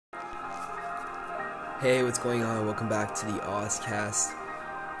Hey, what's going on? Welcome back to the Ozcast,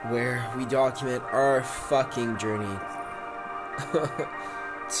 where we document our fucking journey to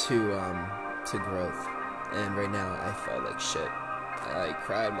growth. And right now, I felt like shit. I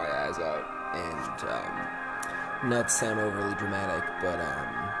cried my eyes out, and not to sound overly dramatic, but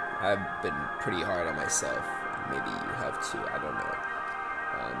I've been pretty hard on myself. Maybe you have too. I don't know.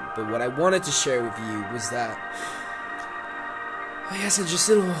 But what I wanted to share with you was that, I guess, just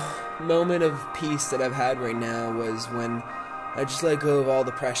a little moment of peace that I've had right now was when I just let go of all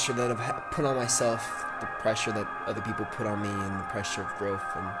the pressure that I've put on myself, the pressure that other people put on me, and the pressure of growth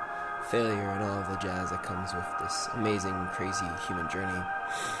and failure and all of the jazz that comes with this amazing, crazy human journey.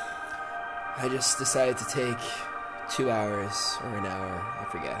 I just decided to take 2 hours or an hour, I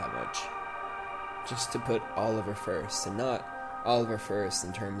forget how much, just to put Oliver first, and not Oliver first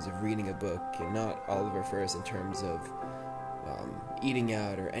in terms of reading a book, and not Oliver first in terms of eating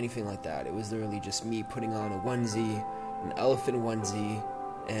out or anything like that. It was literally just me putting on a onesie, an elephant onesie,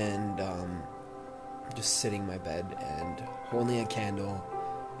 and just sitting in my bed and holding a candle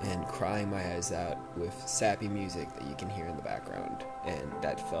and crying my eyes out with sappy music that you can hear in the background, and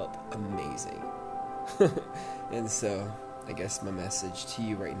that felt amazing. And so I guess my message to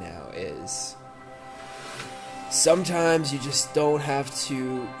you right now is, sometimes you just don't have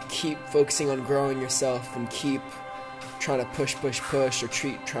to keep focusing on growing yourself and keep trying to push, or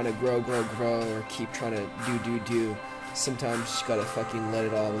trying to grow, or keep trying to do. Sometimes you just gotta fucking let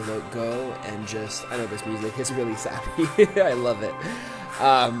it all go and just, I know this music is really sappy. I love it.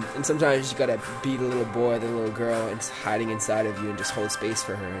 And sometimes you just gotta be the little boy, the little girl, and it's hiding inside of you, and just hold space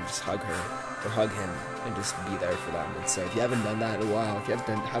for her, and just hug her, or hug him, and just be there for them. And so if you haven't done that in a while, if you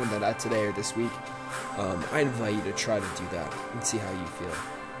haven't done that today or this week, I invite you to try to do that and see how you feel.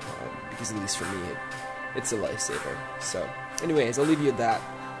 Because at least for me, it's a lifesaver. So anyways, I'll leave you at that.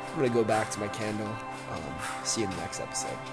 I'm gonna go back to my candle. See you in the next episode.